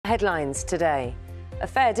headlines today. A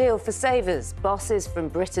fair deal for savers. Bosses from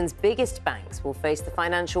Britain's biggest banks will face the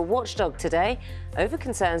financial watchdog today over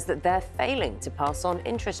concerns that they're failing to pass on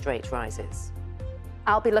interest rate rises.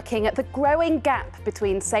 I'll be looking at the growing gap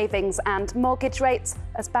between savings and mortgage rates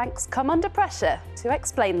as banks come under pressure to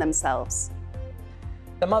explain themselves.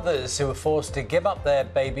 The mothers who were forced to give up their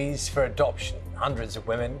babies for adoption. Hundreds of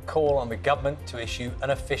women call on the government to issue an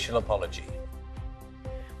official apology.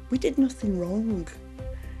 We did nothing wrong.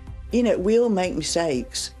 You know, we all make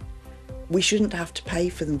mistakes. We shouldn't have to pay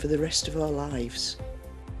for them for the rest of our lives.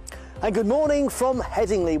 And good morning from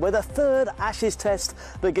Headingley, where the third Ashes test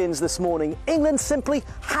begins this morning. England simply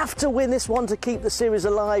have to win this one to keep the series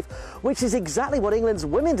alive, which is exactly what England's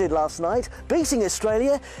women did last night, beating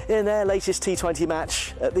Australia in their latest T20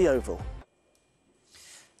 match at the Oval.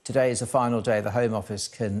 Today is the final day the Home Office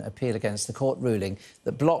can appeal against the court ruling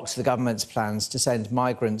that blocked the government's plans to send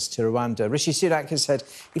migrants to Rwanda. Rishi Sunak has said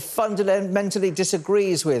he fundamentally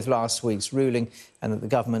disagrees with last week's ruling and that the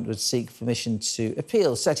government would seek permission to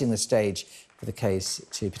appeal, setting the stage for the case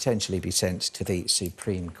to potentially be sent to the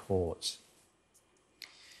Supreme Court.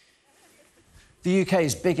 The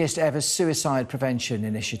UK's biggest ever suicide prevention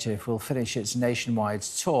initiative will finish its nationwide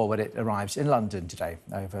tour when it arrives in London today.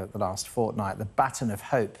 Over the last fortnight, the baton of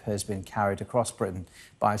hope has been carried across Britain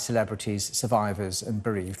by celebrities, survivors and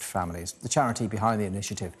bereaved families. The charity behind the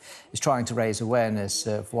initiative is trying to raise awareness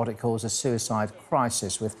of what it calls a suicide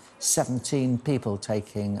crisis, with 17 people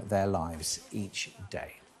taking their lives each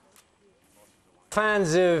day.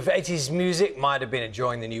 Fans of 80s music might have been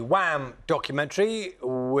enjoying the new Wham documentary,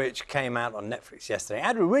 which came out on Netflix yesterday.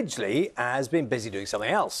 Andrew Ridgeley has been busy doing something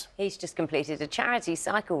else. He's just completed a charity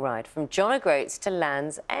cycle ride from John O'Groats to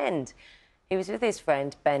Land's End. He was with his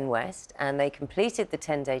friend Ben West and they completed the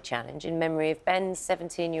 10-day challenge in memory of Ben's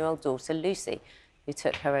 17-year-old daughter Lucy, who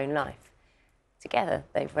took her own life. Together,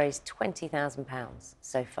 they've raised £20,000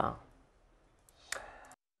 so far.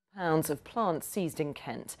 Pounds of plants seized in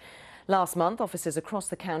Kent. Last month, officers across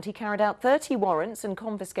the county carried out 30 warrants and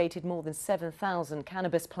confiscated more than 7,000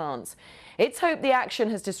 cannabis plants. It's hoped the action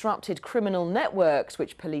has disrupted criminal networks,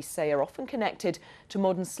 which police say are often connected to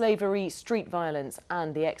modern slavery, street violence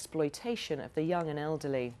and the exploitation of the young and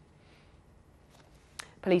elderly.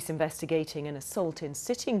 Police investigating an assault in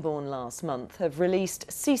Sittingbourne last month have released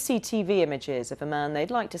CCTV images of a man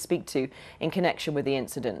they'd like to speak to in connection with the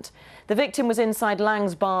incident. The victim was inside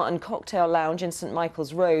Lang's Bar and Cocktail Lounge in St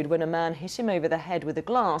Michael's Road when a man hit him over the head with a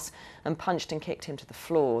glass and punched and kicked him to the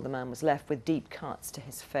floor. The man was left with deep cuts to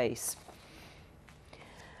his face.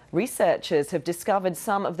 Researchers have discovered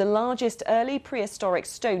some of the largest early prehistoric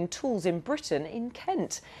stone tools in Britain in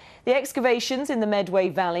Kent. The excavations in the Medway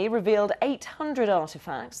Valley revealed 800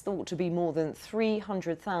 artefacts thought to be more than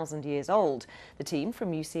 300,000 years old. The team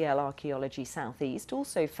from UCL Archaeology South East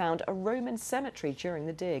also found a Roman cemetery during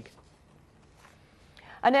the dig.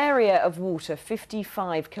 An area of water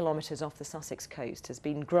 55 kilometres off the Sussex coast has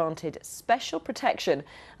been granted special protection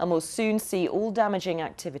and will soon see all damaging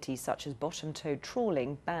activities such as bottom-towed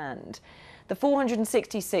trawling banned. The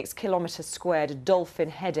 466-kilometre squared Dolphin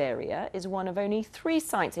Head area is one of only 3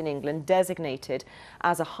 sites in England designated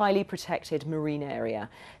as a highly protected marine area.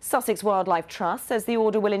 Sussex Wildlife Trust says the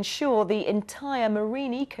order will ensure the entire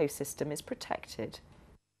marine ecosystem is protected.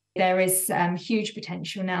 There is huge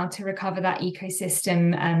potential now to recover that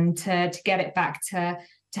ecosystem and to get it back to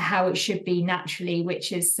how it should be naturally,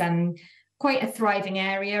 which is quite a thriving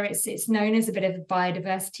area. It's known as a bit of a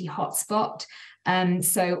biodiversity hotspot.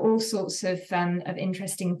 So all sorts of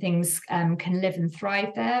interesting things can live and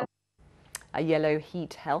thrive there. A yellow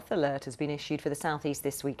heat health alert has been issued for the southeast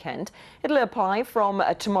this weekend. It'll apply from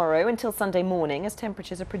tomorrow until Sunday morning as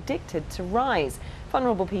temperatures are predicted to rise.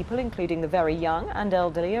 Vulnerable people, including the very young and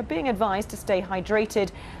elderly, are being advised to stay hydrated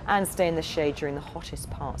and stay in the shade during the hottest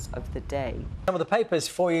parts of the day. Some of the papers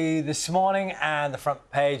for you this morning, and the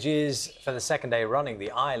front pages for the second day running.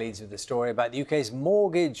 The Eye leads with the story about the UK's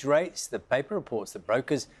mortgage rates. The paper reports that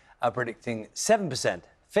brokers are predicting 7%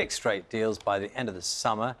 fixed rate deals by the end of the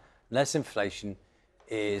summer. Less inflation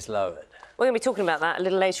is lowered. We're going to be talking about that a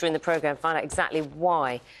little later in the programme, find out exactly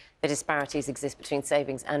why the disparities exist between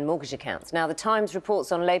savings and mortgage accounts. Now, The Times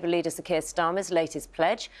reports on Labour leader Sir Keir Starmer's latest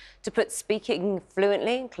pledge to put speaking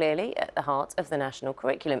fluently and clearly at the heart of the national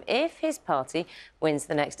curriculum. If his party wins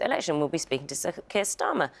the next election, we'll be speaking to Sir Keir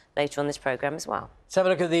Starmer later on this programme as well. Let's have a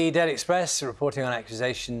look at the Daily Express, reporting on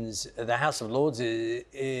accusations the House of Lords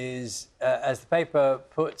is as the paper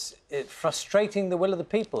puts it, frustrating the will of the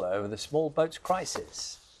people over the small boats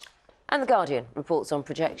crisis. And The Guardian reports on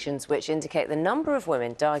projections which indicate the number of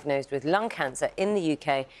women diagnosed with lung cancer in the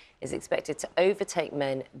UK is expected to overtake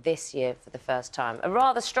men this year for the first time. A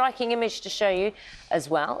rather striking image to show you as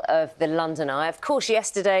well of the London Eye. Of course,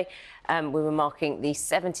 yesterday we were marking the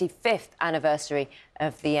 75th anniversary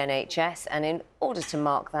of the NHS, and in order to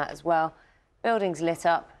mark that as well, buildings lit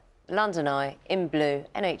up, London Eye in blue,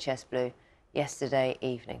 NHS blue, yesterday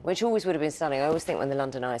evening, which always would have been stunning. I always think when the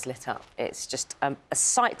London Eye is lit up, it's just a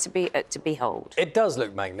sight to behold. It does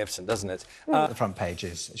look magnificent, doesn't it? The front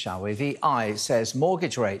pages, shall we? The Eye says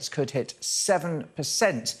mortgage rates could hit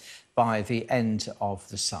 7% by the end of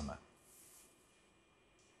the summer.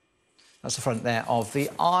 That's the front there of the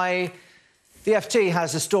Eye. The FT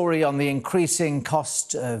has a story on the increasing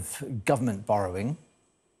cost of government borrowing.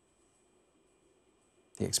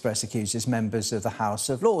 The Express accuses members of the House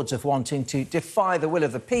of Lords of wanting to defy the will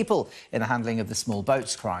of the people in the handling of the small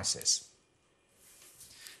boats crisis.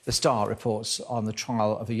 The Star reports on the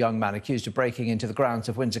trial of a young man accused of breaking into the grounds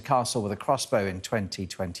of Windsor Castle with a crossbow in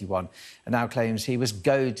 2021 and now claims he was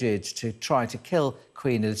goaded to try to kill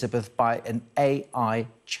Queen Elizabeth by an AI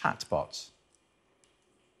chatbot.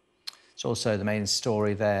 It's also the main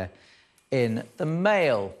story there in the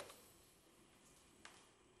Mail.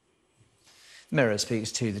 Mirror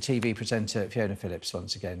speaks to the TV presenter Fiona Phillips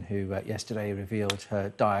once again, who yesterday revealed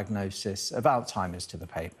her diagnosis of Alzheimer's to the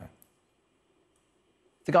paper.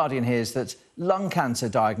 The Guardian hears that lung cancer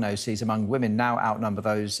diagnoses among women now outnumber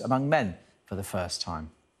those among men for the first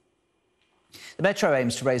time. The Metro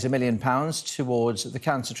aims to raise £1 million towards the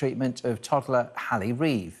cancer treatment of toddler Hallie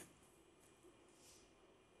Reeve.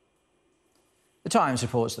 The Times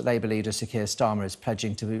reports that Labour leader Sir Keir Starmer is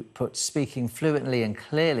pledging to put speaking fluently and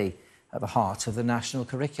clearly at the heart of the national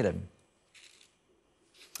curriculum.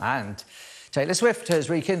 And Taylor Swift has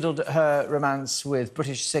rekindled her romance with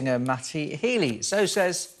British singer Matty Healy. So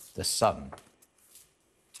says The Sun.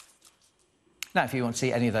 Now, if you want to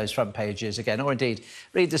see any of those front pages again, or indeed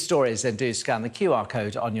read the stories, then do scan the QR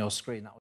code on your screen.